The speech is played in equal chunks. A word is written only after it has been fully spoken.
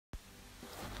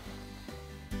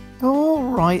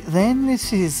Alright then,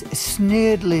 this is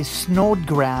Snurdly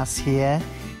Snodgrass here,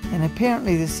 and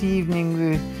apparently this evening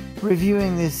we're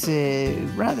reviewing this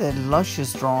rather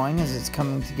luscious drawing as it's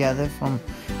coming together from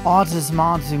artist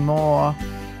Monte Moore.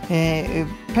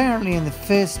 Apparently in the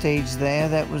first stage there,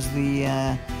 that was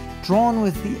the drawn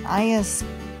with the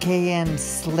ISKN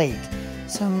slate,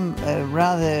 some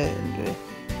rather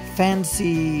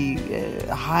fancy,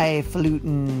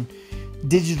 highfalutin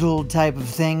digital type of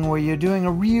thing where you're doing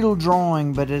a real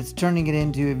drawing but it's turning it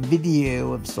into a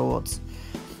video of sorts.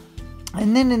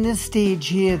 And then in this stage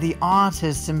here, the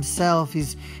artist himself,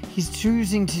 he's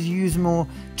choosing to use more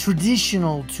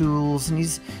traditional tools, and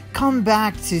he's come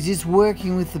back to just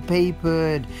working with the paper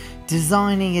and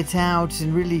designing it out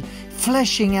and really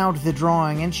fleshing out the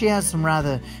drawing. And she has some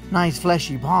rather nice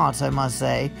fleshy parts, I must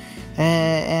say.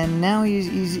 And now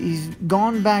he's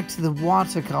gone back to the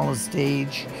watercolor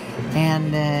stage,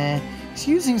 and he's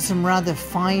using some rather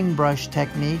fine brush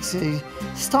techniques,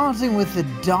 starting with the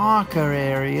darker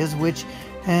areas, which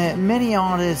many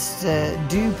artists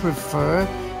do prefer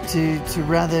to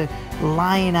rather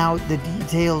line out the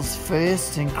details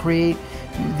first and create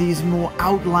these more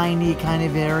outliney kind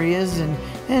of areas, and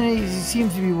he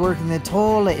seems to be working the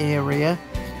taller area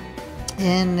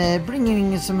and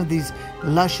bringing in some of these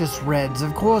luscious reds.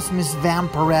 Of course, Miss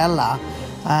Vampirella,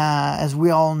 as we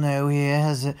all know here,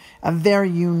 has a very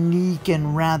unique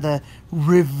and rather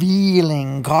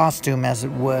revealing costume, as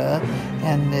it were,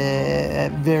 and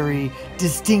very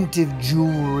distinctive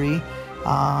jewelry.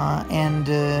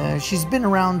 And she's been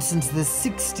around since the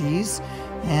 60s,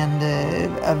 and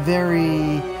a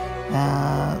very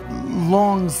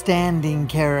long-standing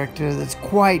character that's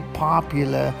quite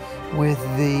popular with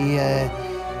the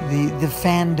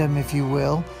fandom, if you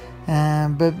will.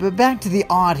 But back to the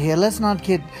art here. Let's not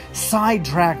get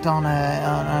sidetracked on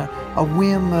a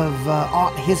whim of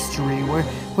art history.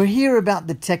 We're here about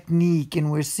the technique,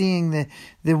 and we're seeing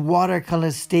the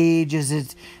watercolor stage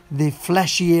as the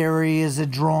fleshy areas are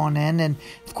drawn in, and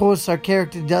of course our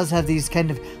character does have these kind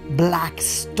of black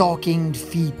stockinged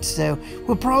feet, so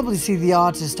we'll probably see the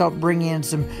artist start bringing in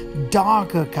some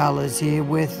darker colors here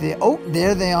with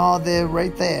there they are, they're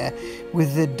right there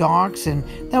with the darks, and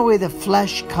that way the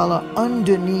flesh color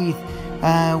underneath,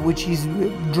 which he's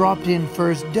dropped in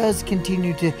first, does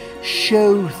continue to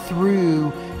show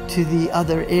through to the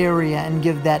other area and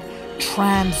give that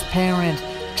transparent,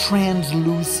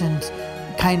 translucent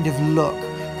kind of look.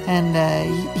 And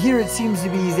here it seems to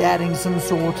be he's adding some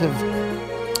sort of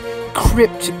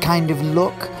crypt kind of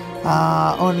look,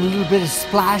 on a little bit of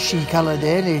splashy color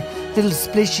there, a little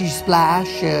splishy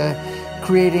splash,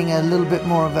 creating a little bit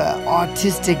more of an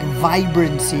artistic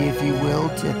vibrancy, if you will,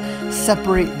 to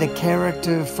separate the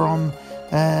character from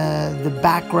the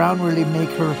background, really make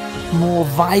her more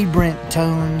vibrant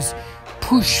tones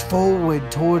push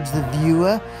forward towards the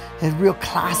viewer. A real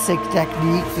classic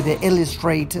technique for the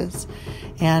illustrators.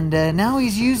 And now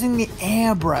he's using the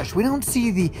airbrush. We don't see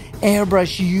the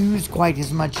airbrush used quite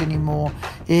as much anymore.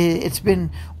 It's been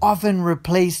often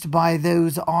replaced by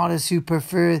those artists who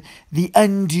prefer the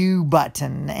undo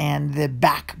button and the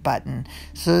back button.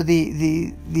 So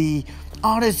the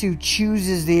artist who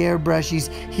chooses the airbrush,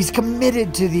 he's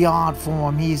committed to the art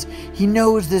form. He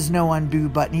knows there's no undo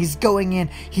button. He's going in,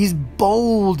 he's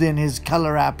bold in his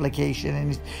color application, and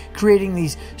he's creating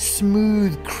these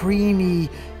smooth, creamy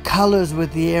colors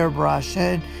with the airbrush.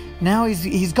 And now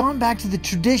he's gone back to the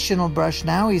traditional brush.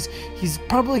 Now he's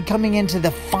probably coming into the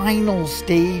final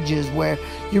stages where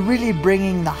you're really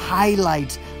bringing the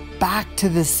highlights back to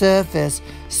the surface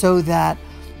so that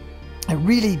it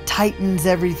really tightens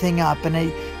everything up.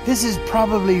 And this is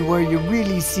probably where you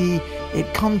really see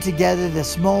it come together, the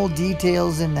small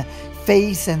details in the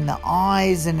face and the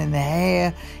eyes and in the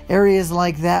hair, areas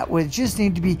like that where it just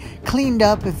need to be cleaned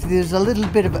up if there's a little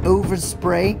bit of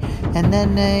overspray, and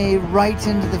then right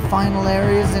into the final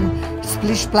areas, and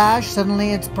splish splash,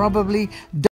 suddenly it's probably